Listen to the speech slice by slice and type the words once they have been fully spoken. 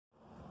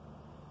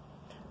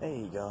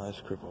Hey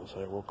guys, Cripples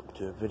here. Welcome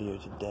to a video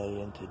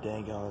today, and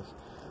today guys,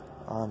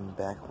 I'm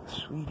back with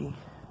Sweetie,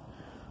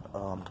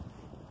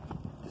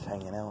 just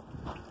hanging out.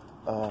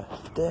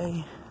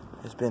 Today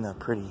has been a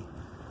pretty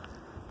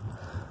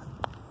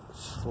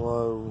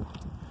slow,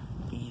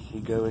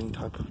 easygoing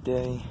type of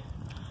day.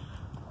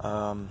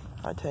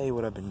 I tell you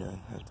what I've been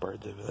doing. There's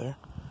birds over there.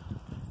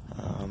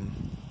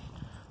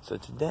 So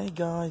today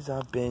guys,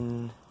 I've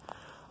been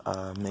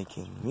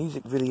making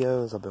music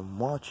videos, I've been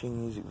watching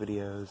music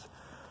videos,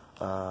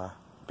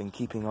 been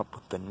keeping up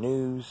with the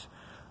news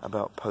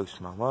about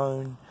Post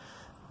Malone,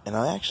 and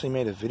I actually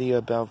made a video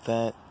about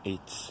that.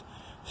 It's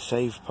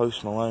Save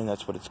Post Malone,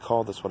 that's what it's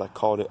called, that's what I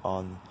called it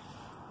on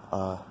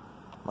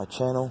my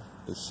channel,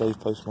 is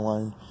Save Post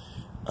Malone.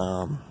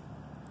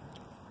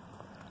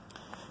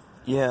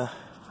 Yeah,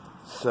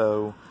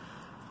 so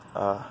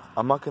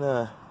I'm not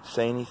gonna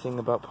say anything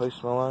about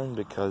Post Malone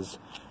because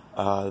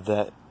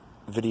that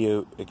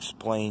video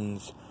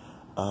explains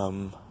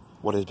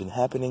what has been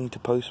happening to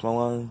Post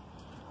Malone,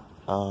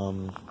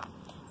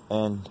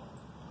 and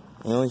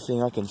the only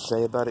thing I can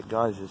say about it,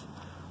 guys, is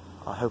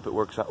I hope it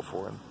works out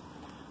for him.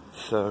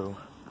 So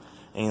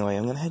anyway,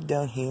 I'm gonna head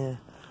down here.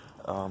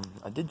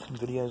 I did some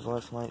videos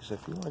last night, so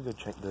if you want to go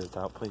check those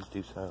out, please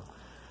do so.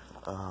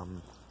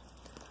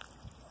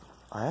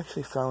 I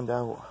actually found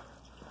out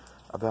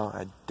about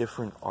a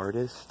different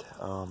artist.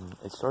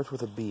 It starts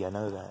with a B, I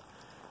know that.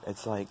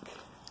 It's like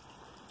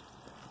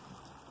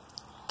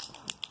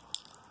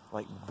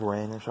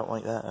Bren or something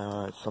like that.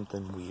 It's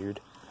something weird.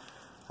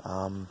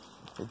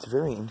 It's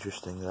very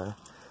interesting though.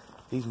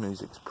 His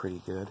music's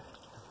pretty good.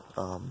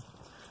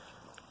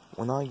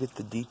 When I get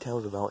the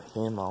details about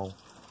him, I'll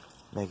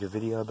make a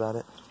video about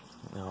it.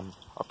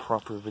 A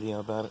proper video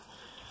about it.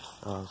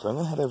 So I'm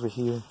gonna head over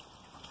here.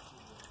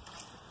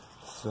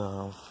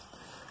 So,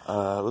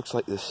 looks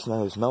like the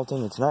snow is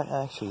melting. It's not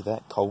actually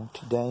that cold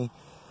today.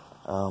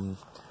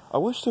 I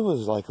wish there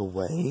was like a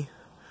way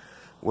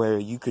where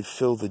you could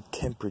feel the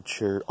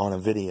temperature on a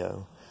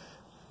video.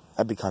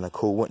 That'd be kind of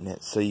cool, wouldn't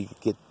it? So you could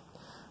get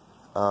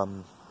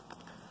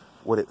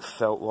what it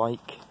felt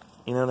like.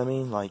 You know what I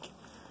mean? Like,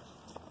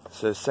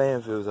 so say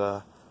if it was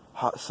a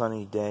hot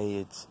sunny day,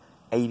 it's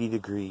 80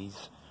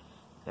 degrees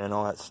and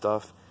all that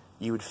stuff,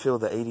 you would feel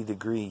the 80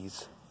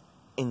 degrees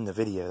in the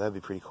video. That'd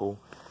be pretty cool.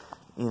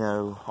 You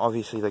know,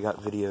 obviously they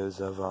got videos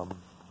of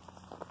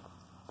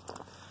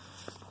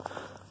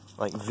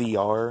like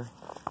VR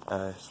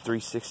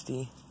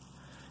 360,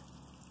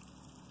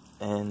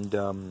 and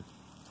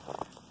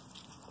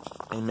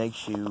it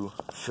makes you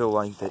feel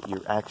like that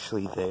you're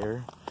actually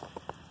there.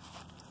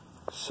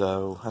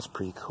 So that's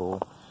pretty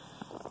cool.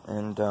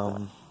 And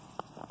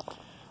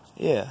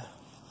yeah.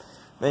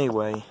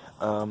 Anyway,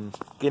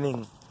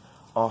 getting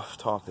off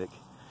topic.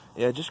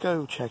 Yeah, just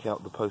go check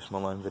out the Post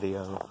Malone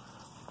video.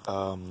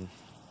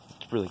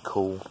 It's really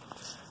cool.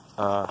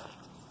 I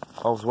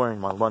was wearing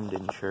my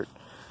London shirt.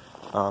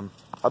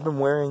 I've been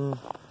wearing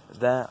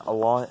that a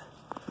lot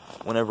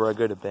whenever I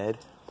go to bed,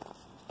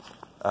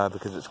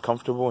 because it's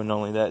comfortable, and not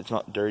only that, it's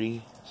not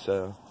dirty.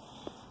 So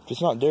if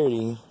it's not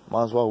dirty,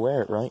 might as well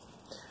wear it, right?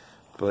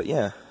 But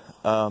yeah,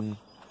 yeah,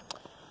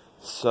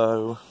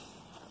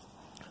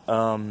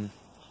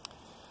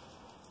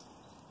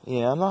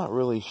 I'm not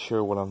really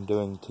sure what I'm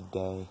doing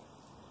today.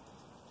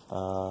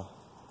 Not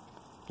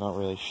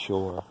really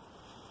sure.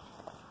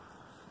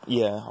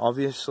 Yeah,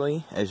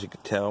 obviously, as you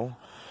could tell,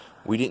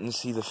 we didn't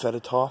see the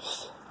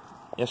Fetatoffs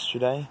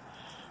yesterday.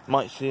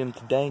 Might see them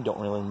today, don't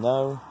really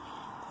know.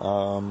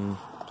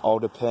 All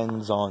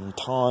depends on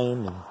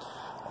time and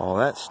all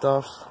that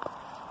stuff.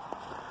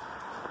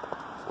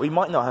 We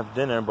might not have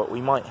dinner, but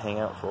we might hang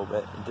out for a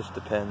bit. It just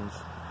depends.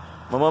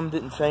 My mom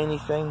didn't say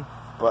anything,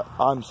 but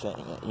I'm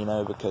saying it, you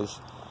know, because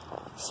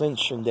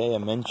since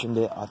Zendaya mentioned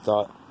it, I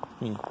thought,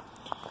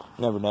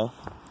 never know.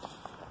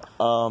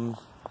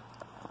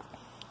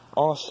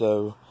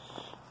 Also,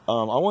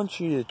 I want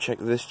you to check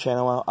this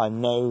channel out. I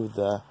know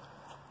the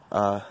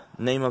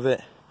name of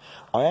it.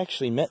 I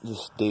actually met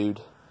this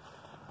dude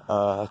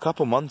a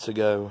couple months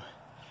ago.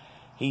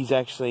 He's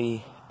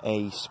actually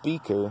a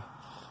speaker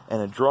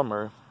and a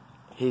drummer.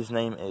 His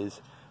name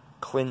is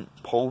Clint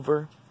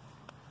Pulver.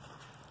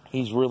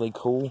 He's really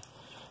cool.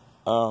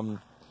 And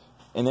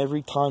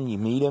every time you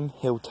meet him,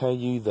 he'll tell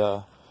you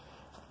the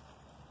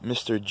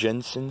Mr.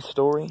 Jensen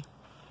story.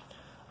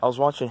 I was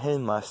watching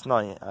him last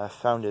night. I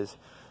found his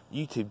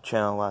YouTube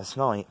channel last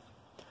night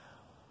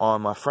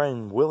on my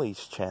friend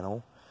Willie's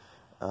channel.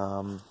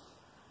 And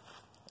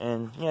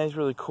yeah, he's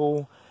really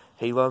cool.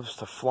 He loves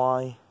to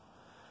fly,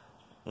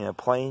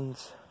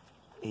 planes.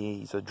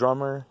 He's a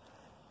drummer.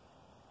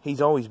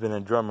 He's always been a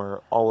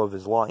drummer all of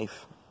his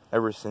life,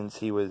 ever since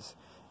he was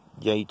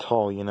yay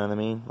tall, you know what I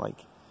mean?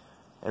 Like,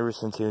 ever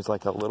since he was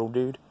like a little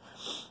dude.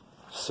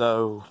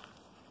 So,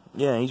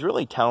 yeah, he's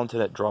really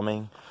talented at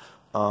drumming.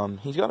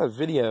 He's got a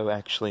video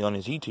actually on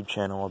his YouTube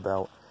channel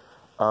about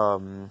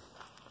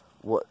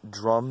what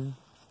drum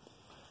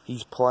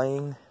he's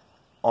playing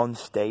on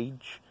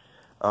stage.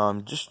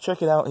 Just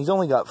check it out. He's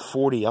only got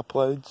 40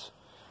 uploads,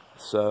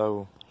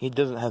 so he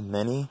doesn't have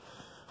many.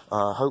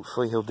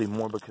 Hopefully he'll do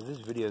more because his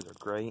videos are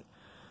great.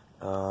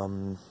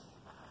 And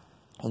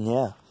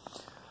yeah.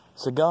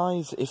 So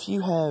guys, if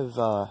you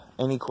have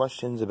any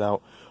questions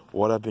about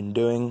what I've been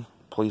doing,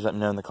 please let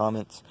me know in the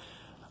comments.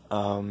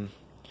 And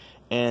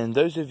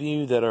those of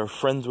you that are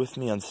friends with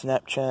me on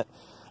Snapchat,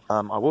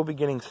 I will be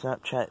getting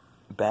Snapchat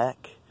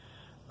back.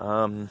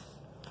 I'm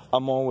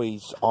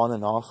always on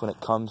and off when it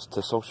comes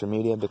to social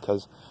media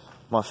because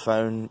my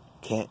phone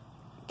can't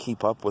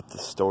keep up with the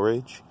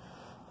storage,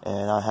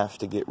 and I have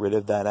to get rid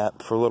of that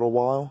app for a little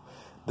while,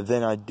 but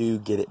then I do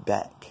get it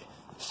back.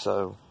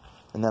 So,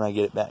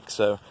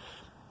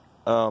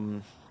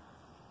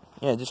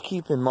 yeah, just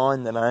keep in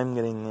mind that I'm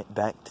getting it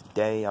back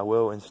today. I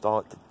will install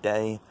it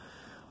today.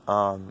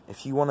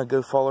 If you want to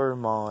go follow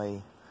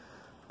my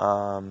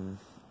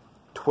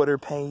Twitter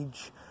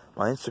page,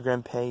 my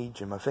Instagram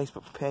page, and my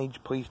Facebook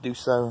page, please do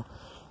so.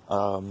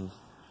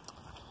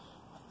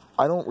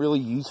 I don't really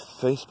use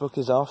Facebook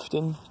as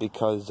often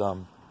because,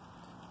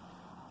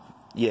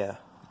 yeah,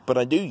 but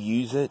I do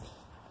use it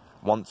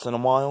once in a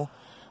while.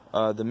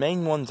 The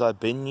main ones I've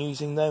been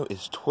using, though,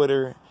 is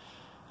Twitter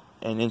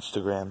and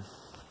Instagram.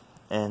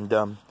 And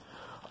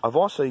I've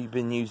also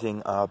been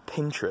using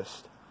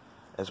Pinterest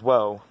as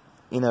well,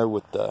 you know,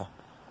 with the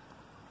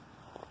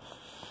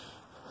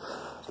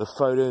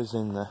photos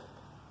and the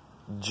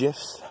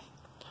GIFs.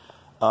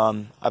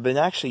 I've been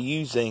actually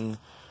using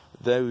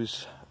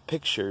those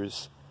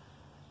pictures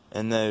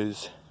and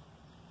those,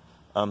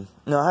 no,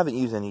 I haven't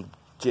used any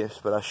GIFs,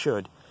 but I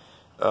should,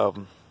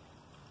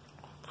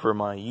 for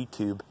my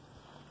YouTube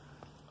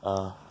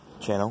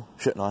channel,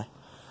 shouldn't I?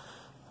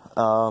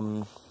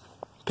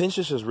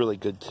 Pinterest is really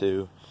good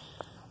too.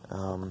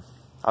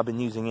 I've been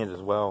using it as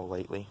well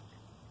lately.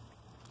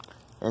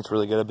 And it's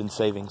really good. I've been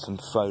saving some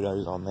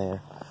photos on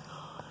there.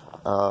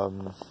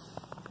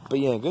 But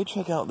yeah, go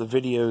check out the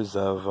videos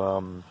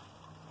of,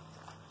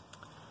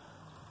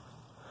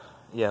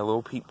 yeah,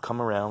 Lil Peep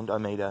Come Around. I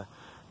made a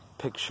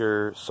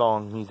picture,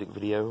 song, music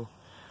video,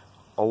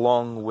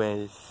 along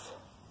with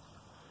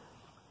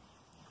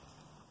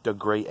The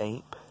Great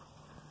Ape.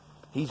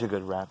 He's a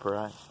good rapper.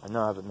 I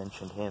know I haven't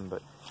mentioned him,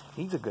 but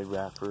he's a good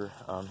rapper.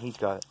 He's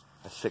got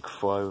a sick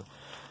flow.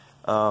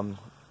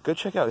 Go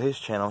check out his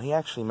channel. He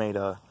actually made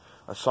a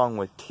song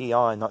with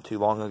T.I. not too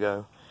long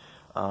ago.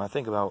 I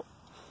think about,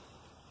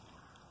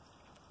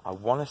 I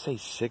want to say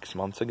 6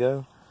 months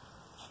ago.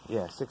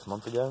 Yeah, 6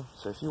 months ago.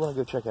 So if you want to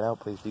go check it out,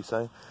 please do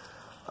so.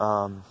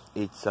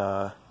 It's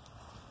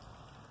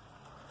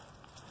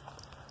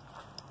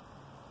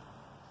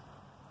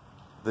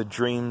The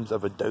Dreams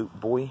of a Dope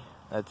Boy.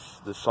 That's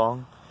the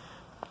song.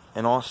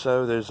 And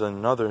also there's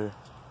another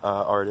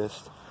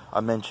artist. I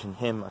mentioned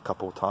him a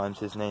couple of times.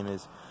 His name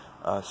is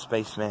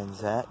Spaceman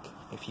Zach.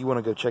 If you want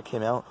to go check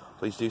him out,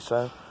 please do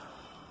so.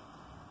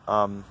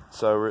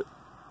 So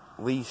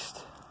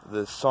released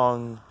the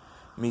song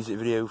music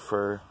video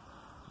for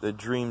The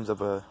Dreams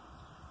of a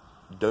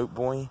Dope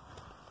Boy.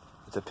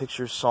 It's a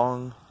picture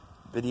song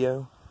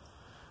video,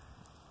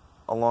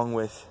 along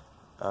with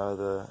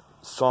the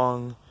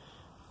song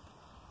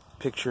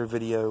picture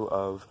video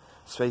of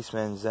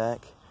Spaceman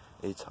Zach.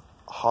 It's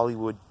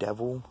Hollywood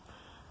Devil.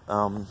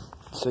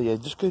 So yeah,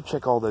 just go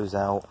check all those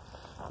out.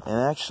 And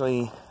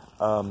actually,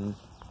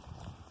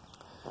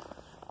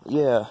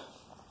 yeah,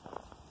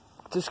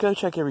 just go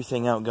check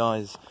everything out,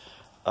 guys.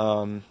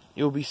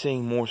 You'll be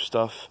seeing more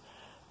stuff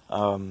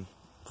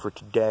for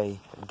today,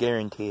 I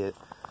guarantee it.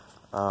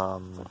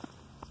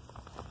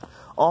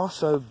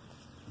 Also,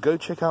 go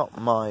check out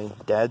my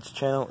dad's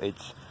channel.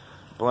 It's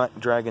Black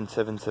Dragon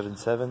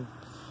 777,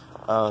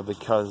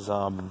 because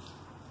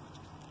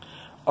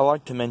I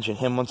like to mention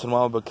him once in a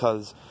while,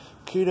 because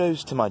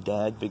kudos to my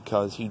dad,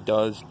 because he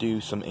does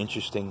do some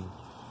interesting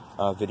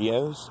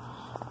videos.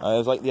 It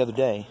was like the other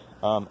day.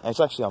 It's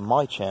actually on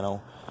my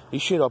channel. He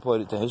should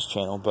upload it to his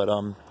channel, but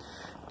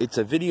it's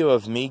a video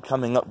of me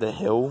coming up the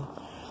hill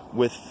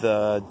with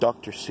the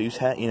Dr. Seuss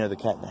hat, you know, the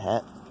Cat in the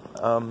Hat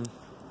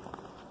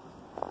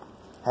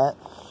hat.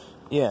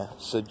 Yeah,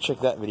 so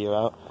check that video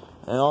out.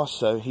 And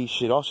also, he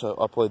should also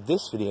upload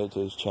this video to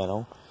his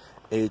channel.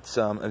 It's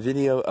a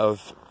video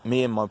of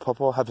me and my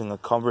papa having a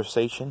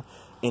conversation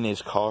in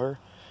his car.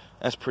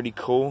 That's pretty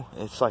cool.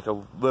 It's like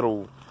a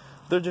little,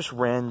 they're just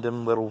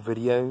random little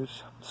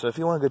videos. So if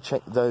you want to go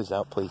check those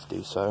out, please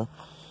do so.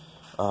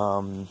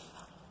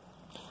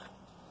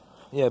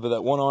 Yeah, but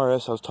that one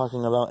RS I was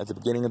talking about at the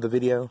beginning of the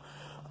video,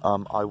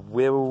 I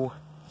will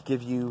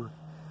give you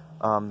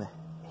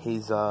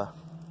his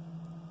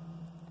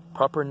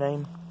proper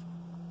name.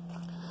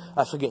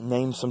 I forget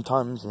names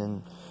sometimes,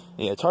 and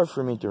yeah, it's hard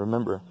for me to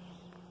remember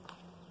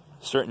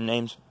certain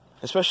names,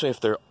 especially if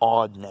they're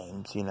odd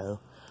names, you know.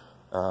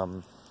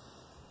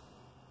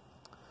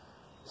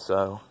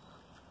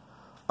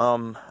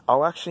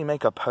 I'll actually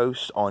make a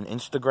post on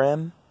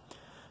Instagram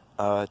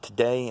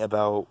today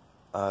about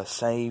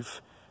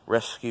save,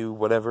 rescue,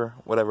 whatever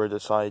I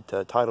decide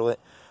to title it.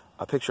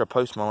 I'll picture a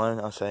Post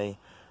Malone. I'll say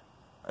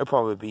it'll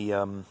probably be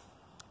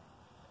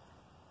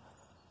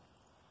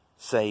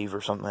save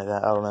or something like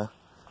that. I don't know.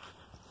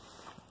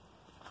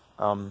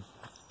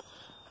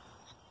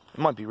 It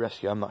might be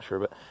Rescue, I'm not sure,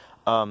 but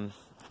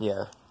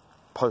yeah,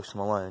 Post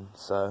Malone.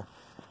 So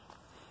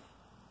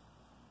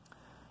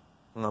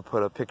I'm gonna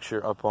put a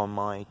picture up on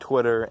my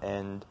Twitter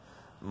and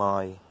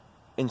my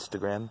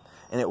Instagram,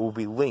 and it will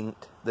be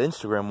linked. The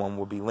Instagram one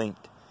will be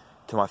linked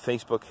to my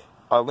Facebook.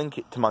 I'll link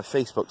it to my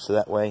Facebook so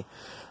that way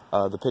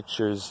the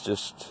pictures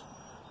just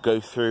go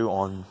through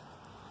on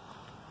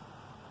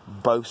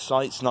both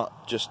sites,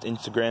 not just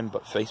Instagram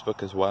but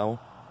Facebook as well.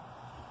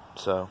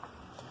 So